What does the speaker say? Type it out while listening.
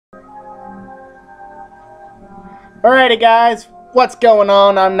Alrighty guys, what's going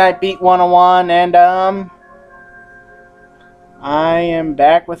on? I'm Nightbeat101 and I am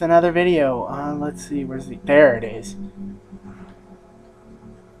back with another video. Let's see, there it is.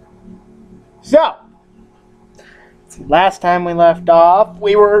 So, last time we left off,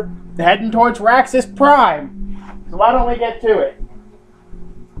 we were heading towards Raxus Prime. So why don't we get to it?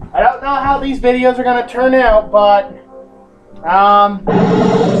 I don't know how these videos are going to turn out, but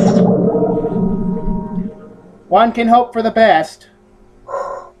one can hope for the best.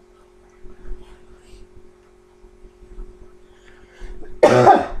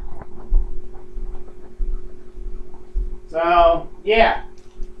 So, yeah.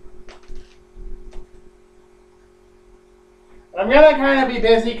 I'm gonna kind of be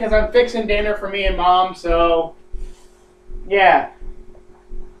busy because I'm fixing dinner for me and Mom, so yeah.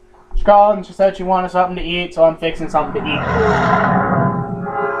 She called and she said she wanted something to eat, so I'm fixing something to eat.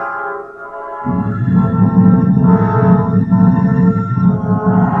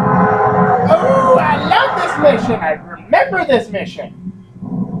 Oh, I love this mission! I remember this mission!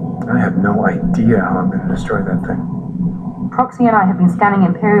 I have no idea how I'm going to destroy that thing. Proxy and I have been scanning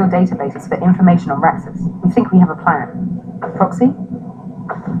Imperial databases for information on Raxus. We think we have a plan. Proxy?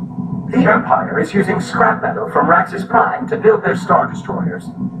 The Empire is using scrap metal from Raxus Prime to build their Star Destroyers.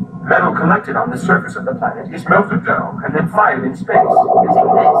 Metal collected on the surface of the planet is melted down and then fired in space using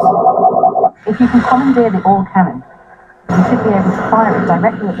this. If you can commandeer the ore cannon, you should be able to fire it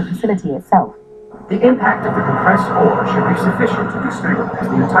directly at the facility itself. The impact of the compressed ore should be sufficient to destabilize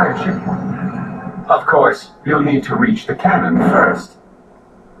the entire ship. Of course, you'll need to reach the cannon first.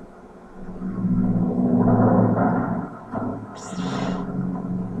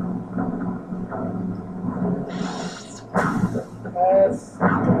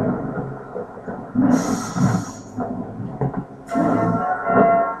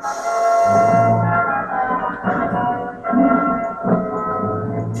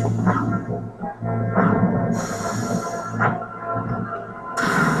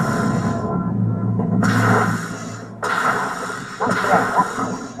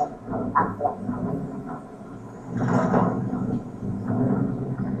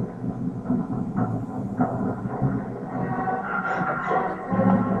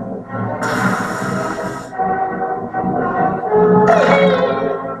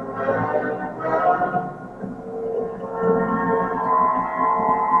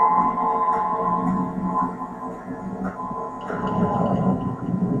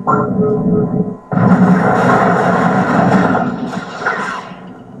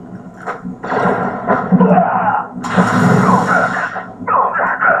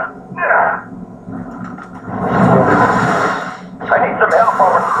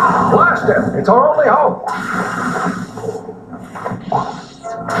 It's our only hope.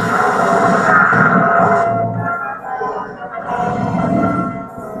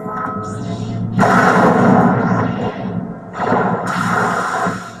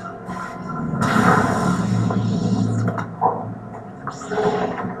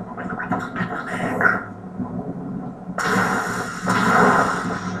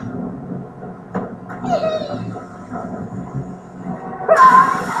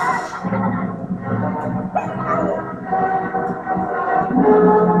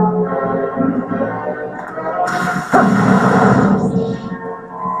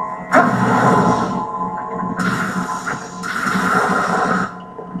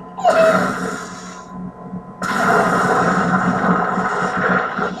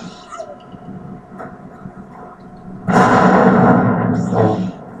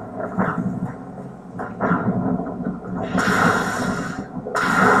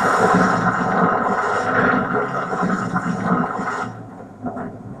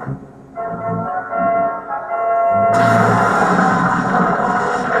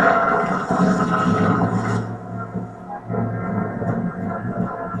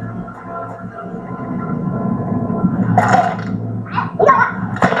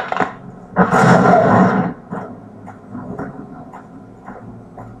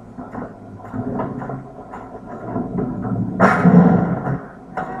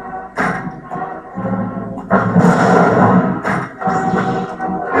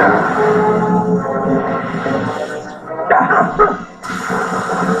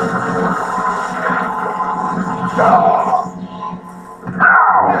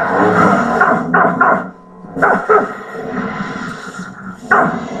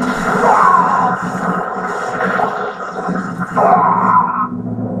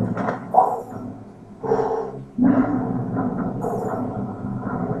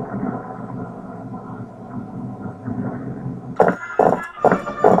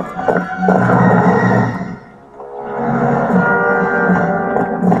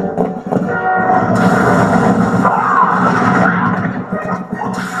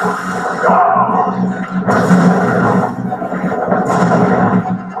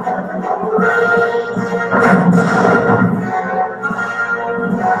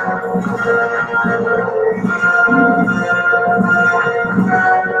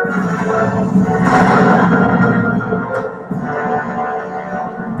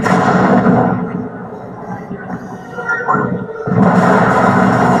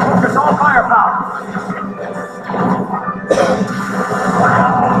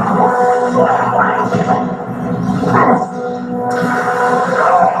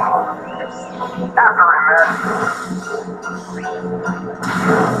 Open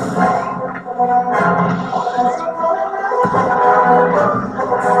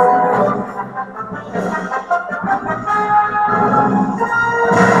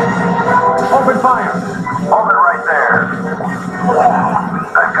fire! Hold it right there.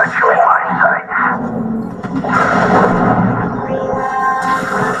 I've got you in my sights.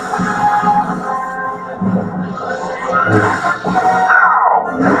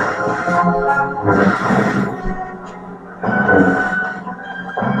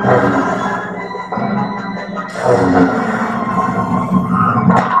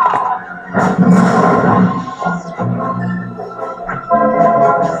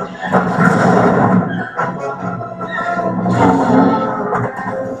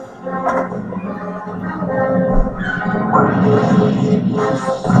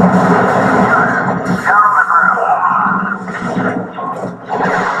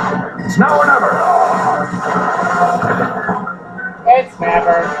 It's now or never. It's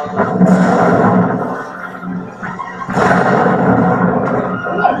never.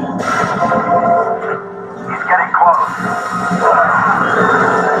 He's getting close.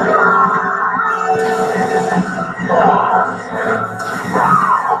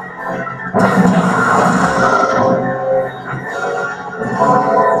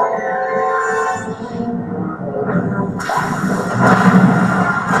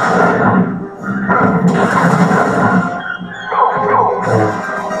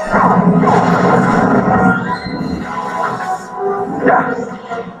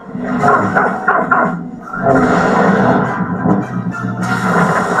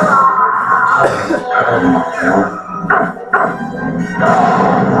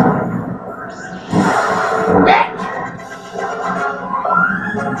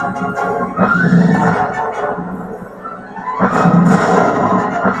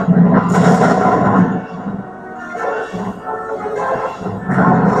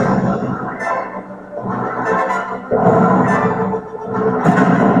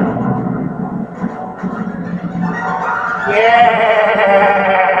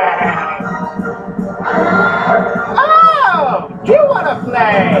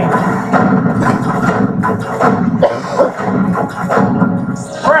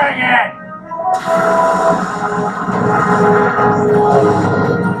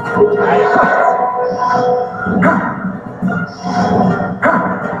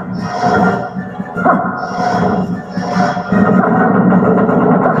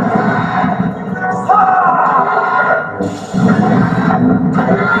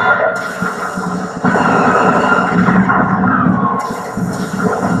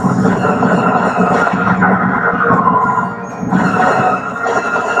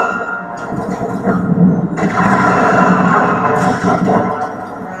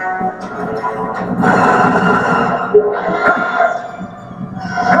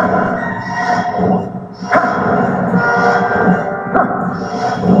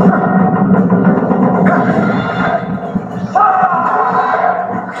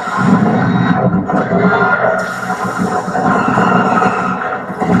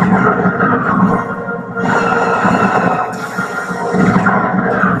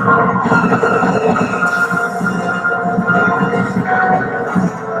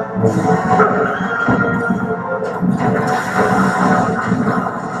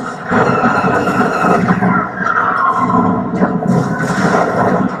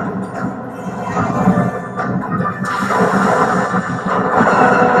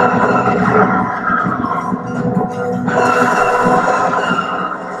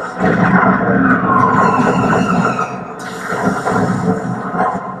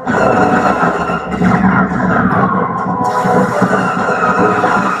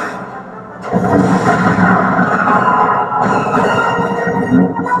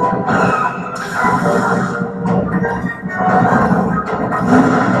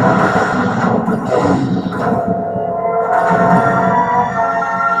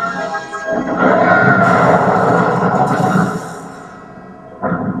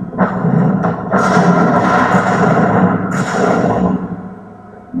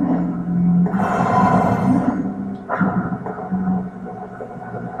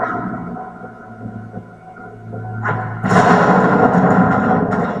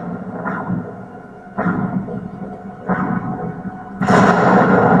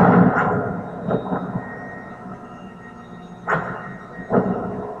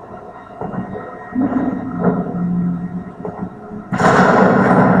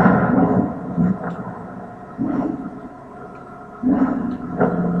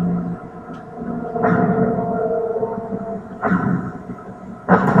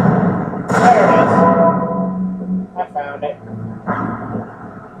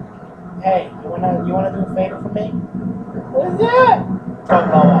 you want to do a favor for me? What is that? Talk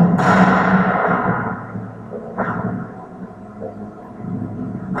it all out.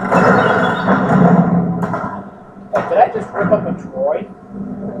 Hey, did I just rip up a droid?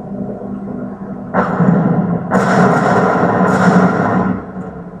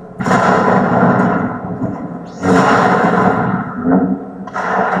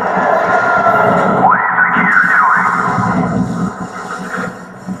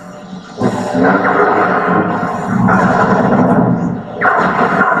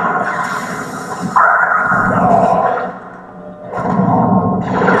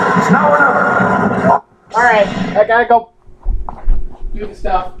 Alright, I gotta go do the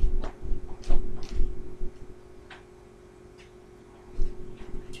stuff.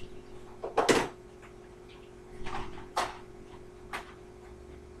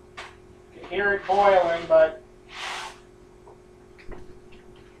 Can hear it boiling, but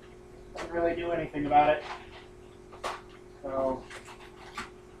can't really do anything about it. So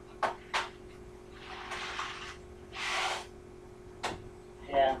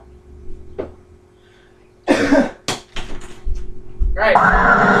yeah. Right.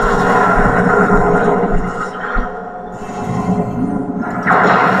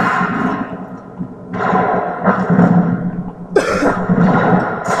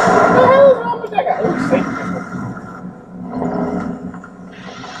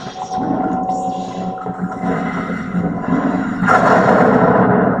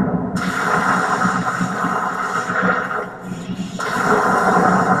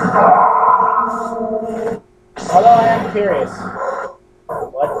 Although I am curious.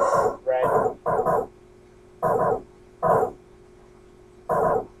 What's red?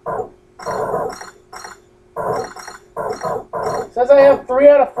 It says I have 3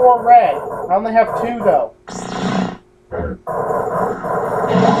 out of 4 red. I only have 2 though.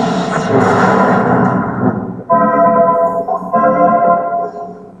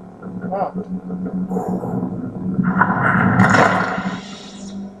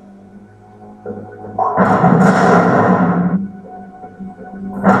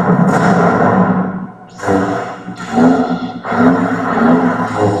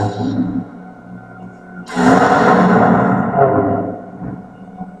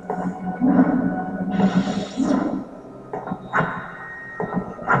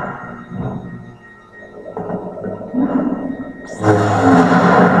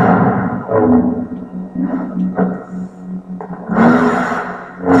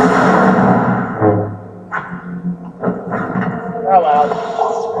 Oh well.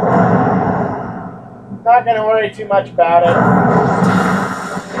 Not gonna worry too much about it.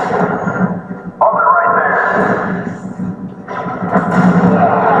 Hold it right there.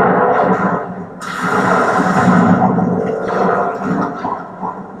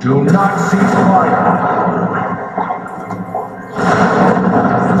 Do not cease fire.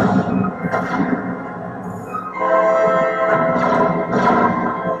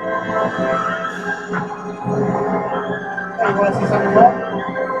 Hey, you wanna see something cool?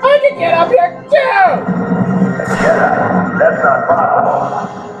 I can get up here too! Yeah, that's not possible.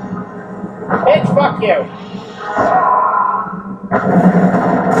 Bitch, fuck you!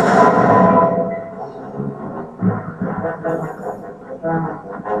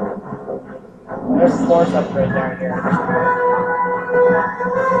 There's a force upgrade down here.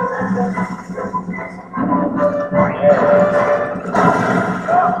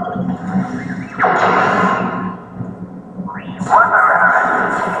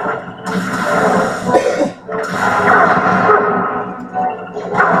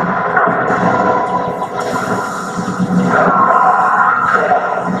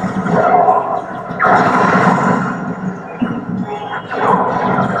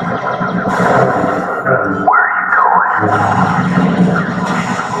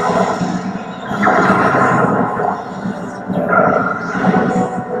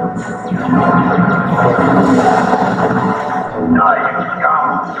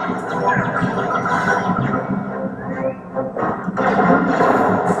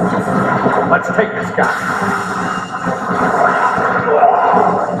 Let's take this guy.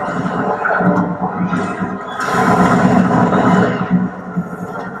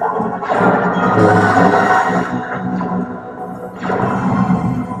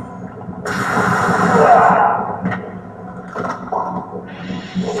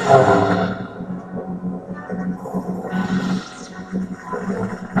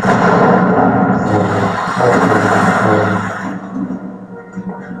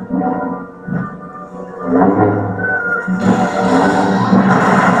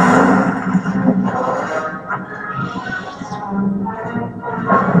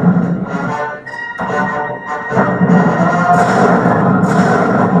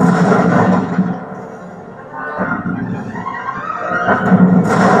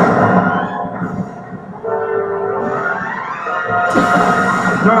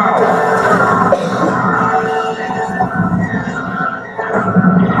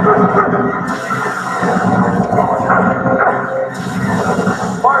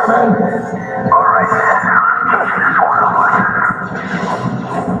 Fireman! All right.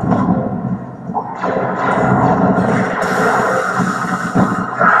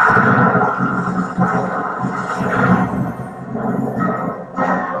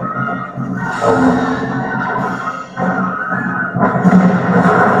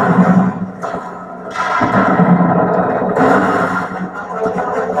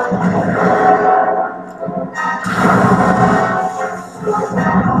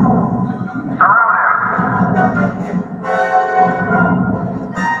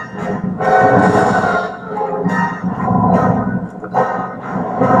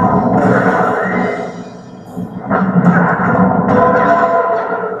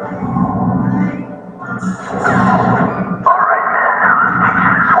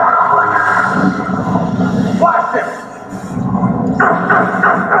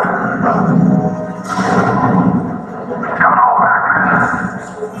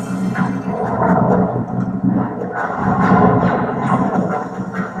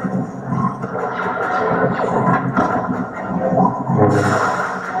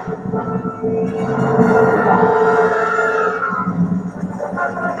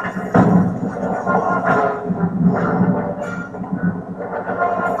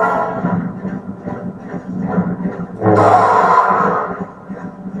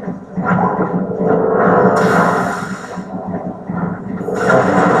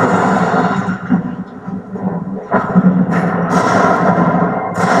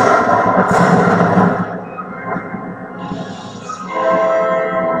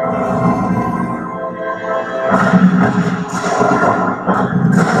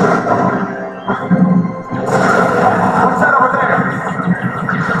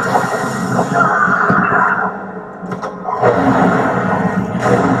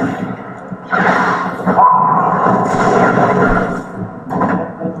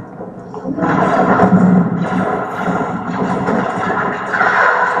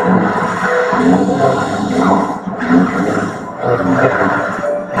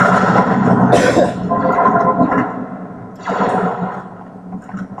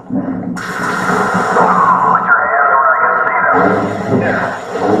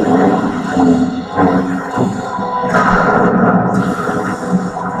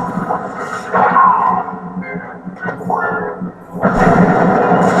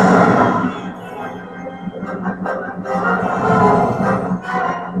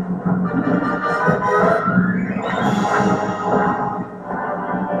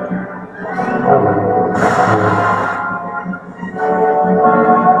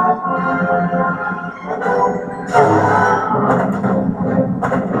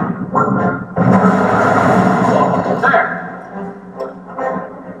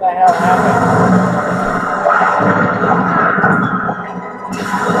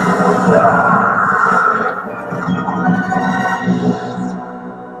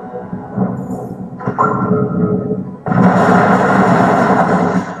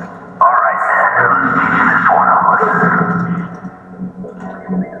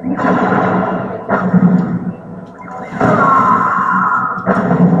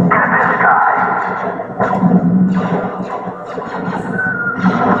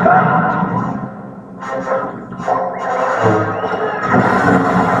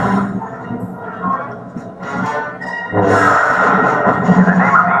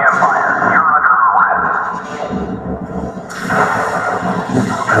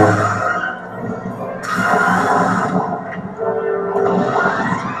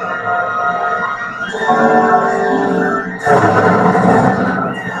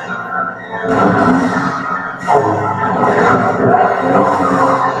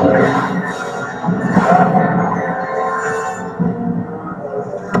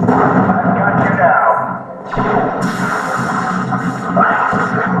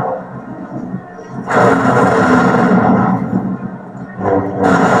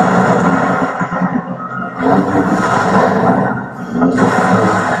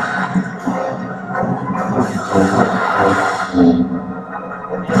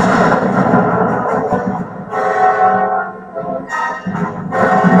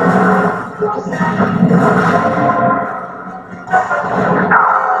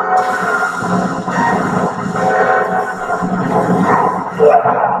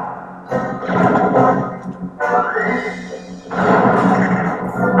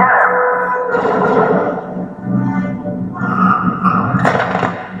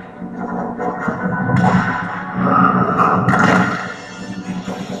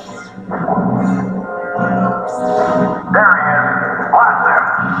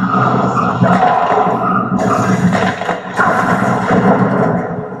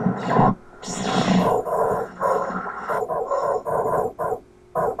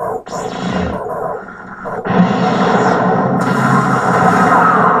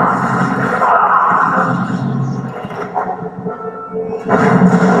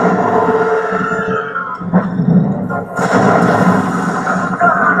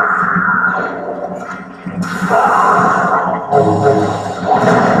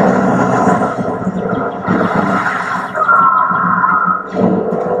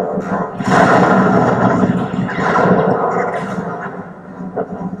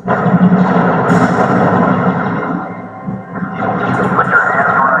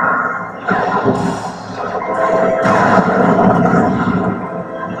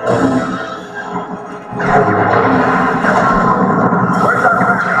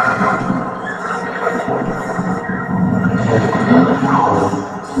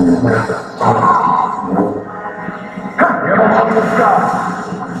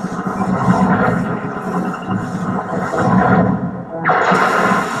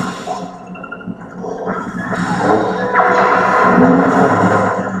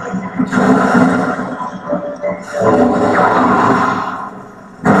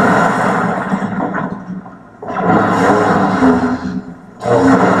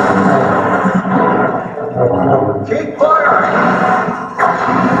 Keep firing!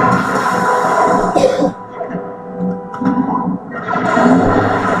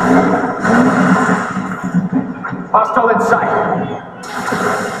 Hostile in sight.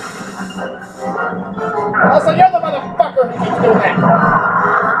 Also, you're the motherfucker who keeps doing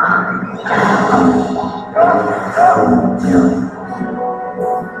that.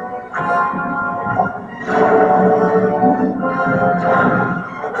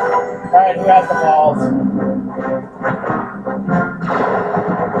 Alright, who has the balls?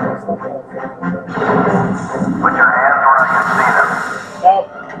 Put your hands where I can see them.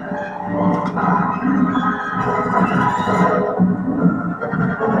 Nope.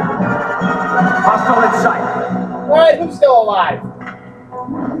 Hostile in sight. Alright, who's still alive?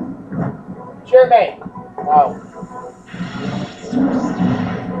 Sure, mate. Oh.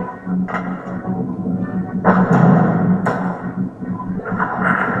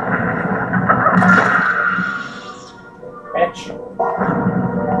 Bitch.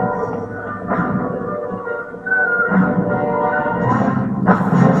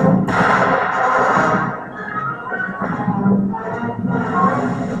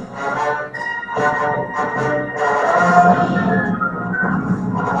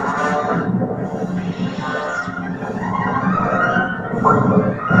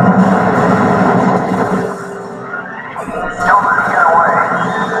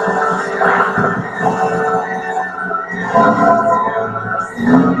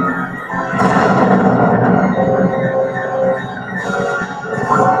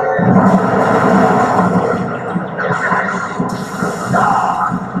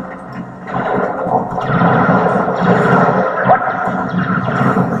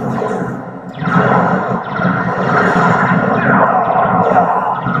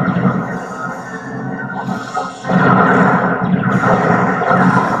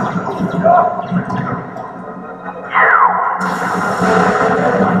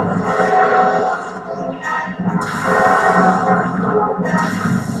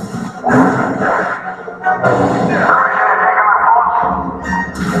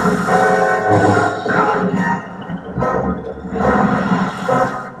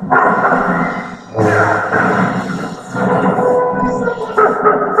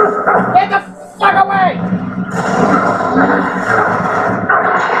 Get the fuck away!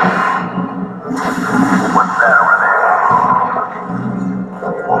 What's that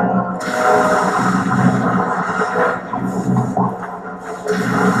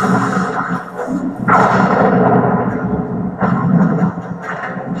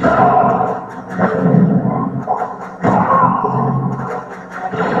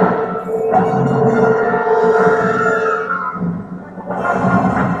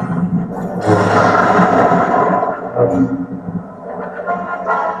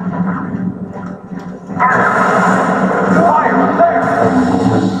there?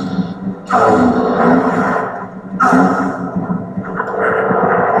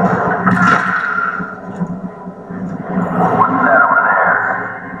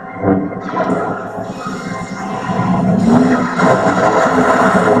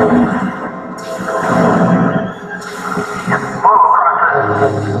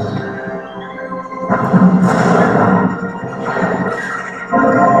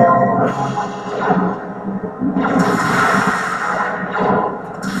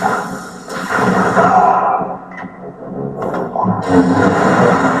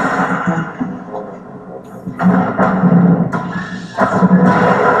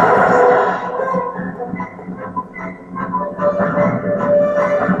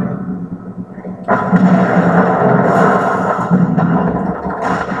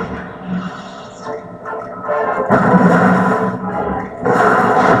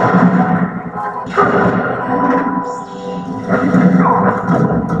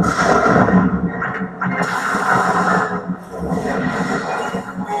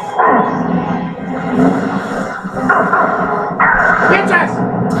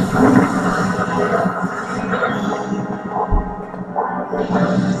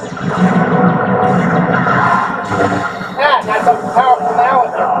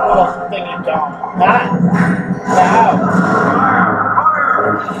 gone. Huh? No.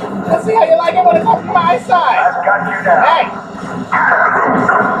 Let's see how you like it when it's on my side. I've got you down. Hey!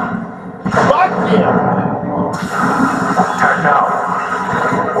 Fuck you! Turn now.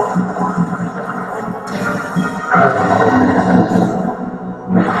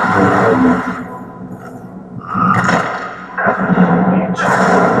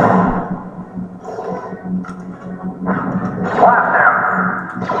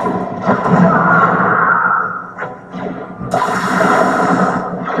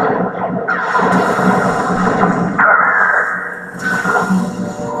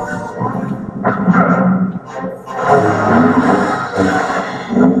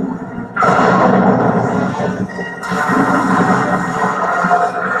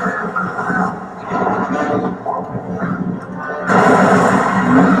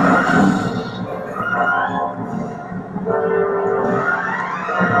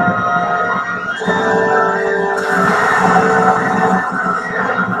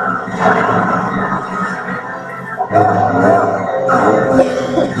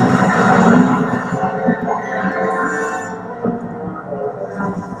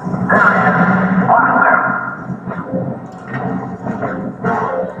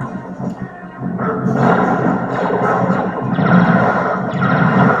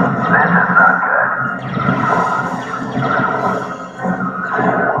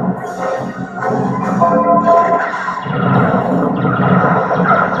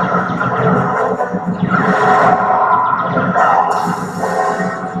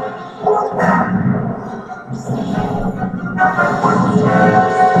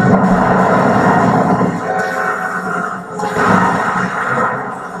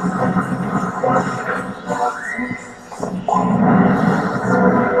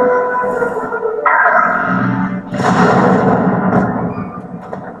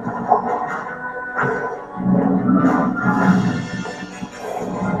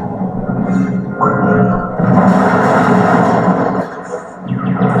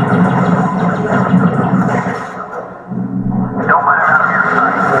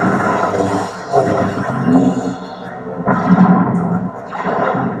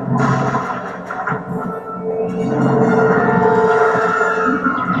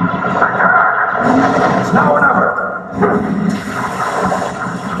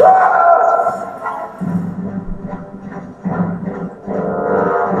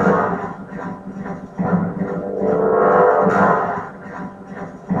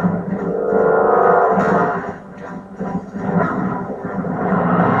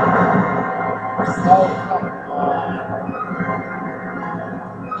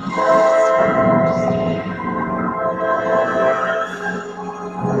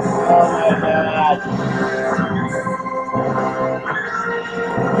 Blast him.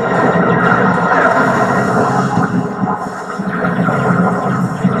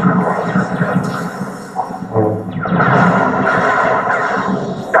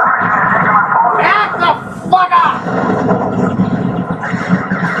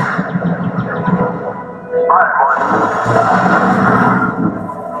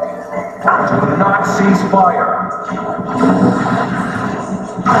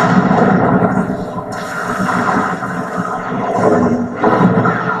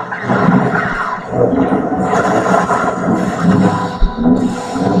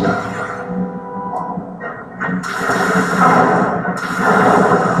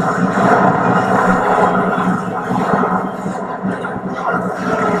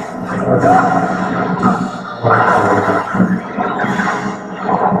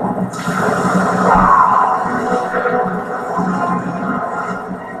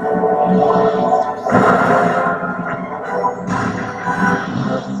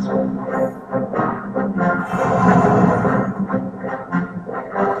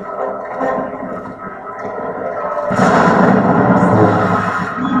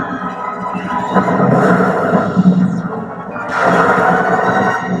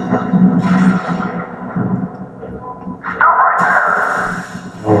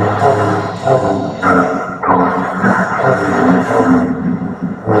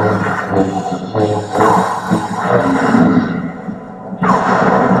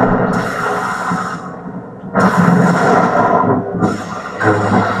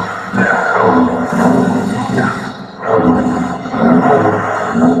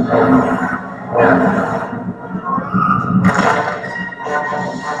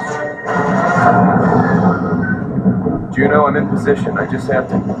 Juno, I'm in position. I just have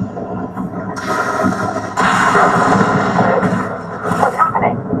to... What's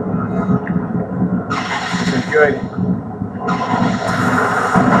happening? This is good.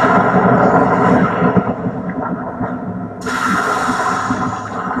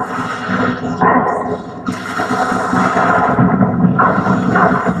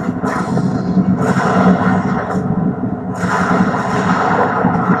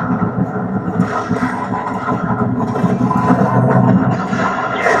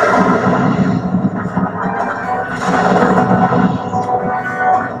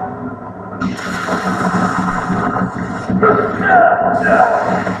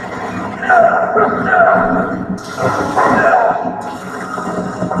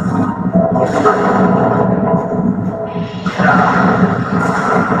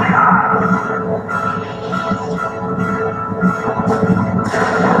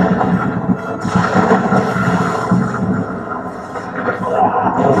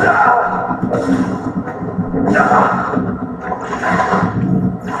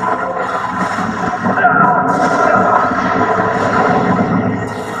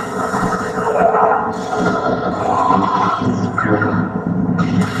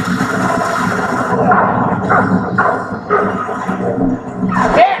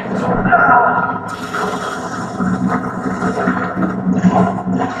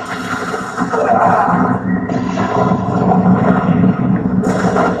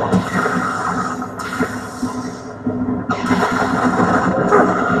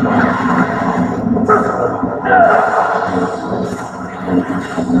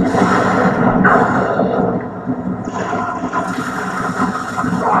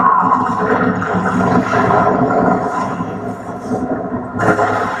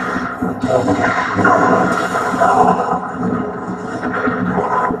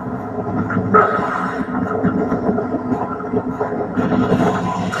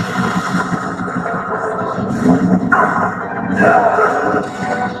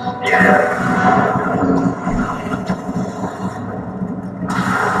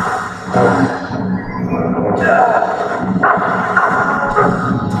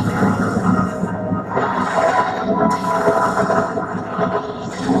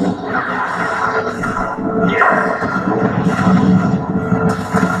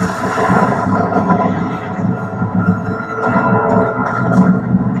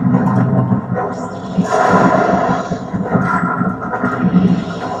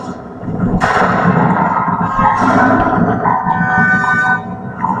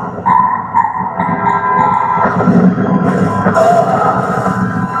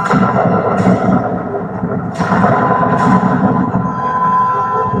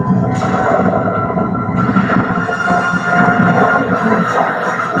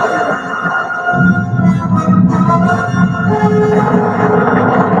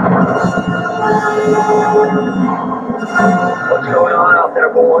 What's going on out there,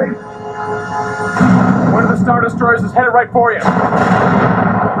 boy? One of the Star Destroyers is headed right for you.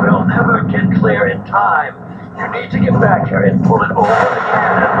 We'll never get clear in time. You need to get back here and pull it over the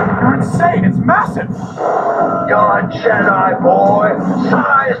cannon. You're insane. It's massive. You're a Jedi, boy.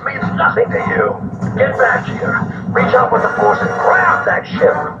 Size means nothing to you. Get back here. Reach out with the Force and grab that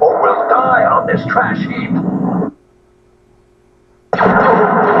ship, or we'll die on this trash heap.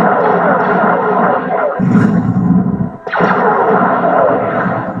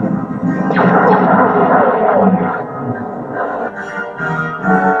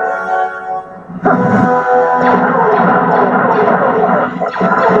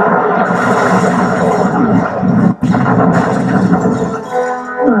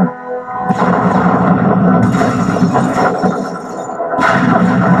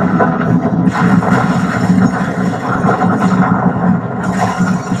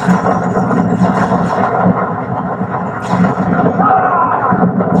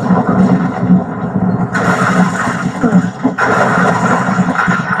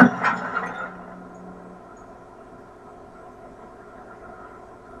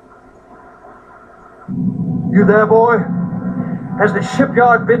 You there, boy? Has the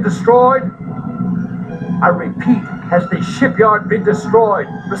shipyard been destroyed? I repeat, has the shipyard been destroyed?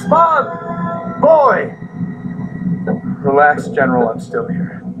 Respond! Boy! Relax, General. I'm still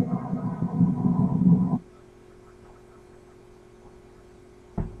here.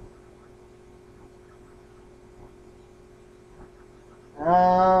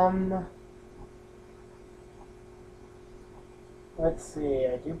 Let's see.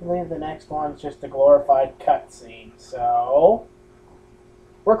 I do believe the next one's just a glorified cutscene, so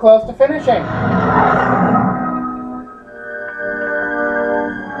we're close to finishing.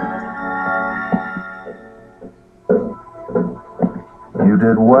 You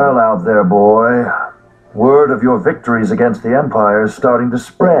did well out there, boy. Word of your victories against the Empire is starting to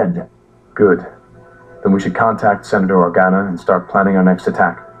spread. Good. Then we should contact Senator Organa and start planning our next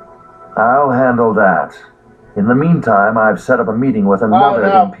attack. I'll handle that. In the meantime, I've set up a meeting with another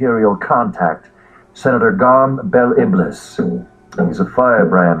Imperial contact, Senator Garm Bel Iblis. He's a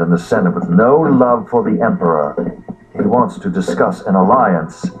firebrand in the Senate with no love for the Emperor. He wants to discuss an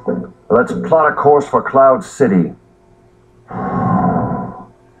alliance. Let's plot a course for Cloud City.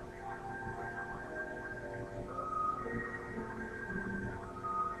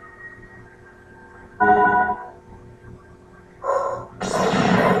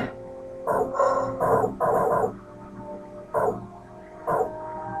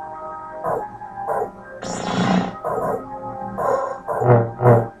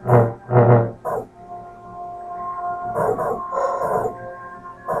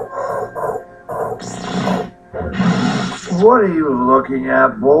 What are you looking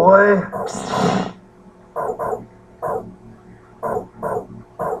at, boy?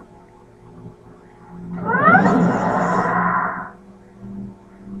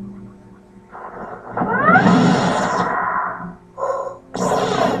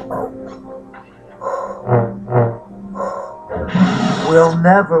 We'll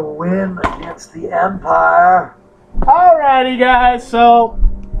never win against the Empire. Alrighty, guys. So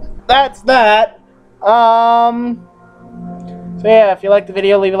that's that. So yeah, if you liked the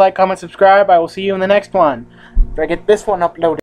video, leave a like, comment, subscribe. I will see you in the next one. After I get this one uploaded.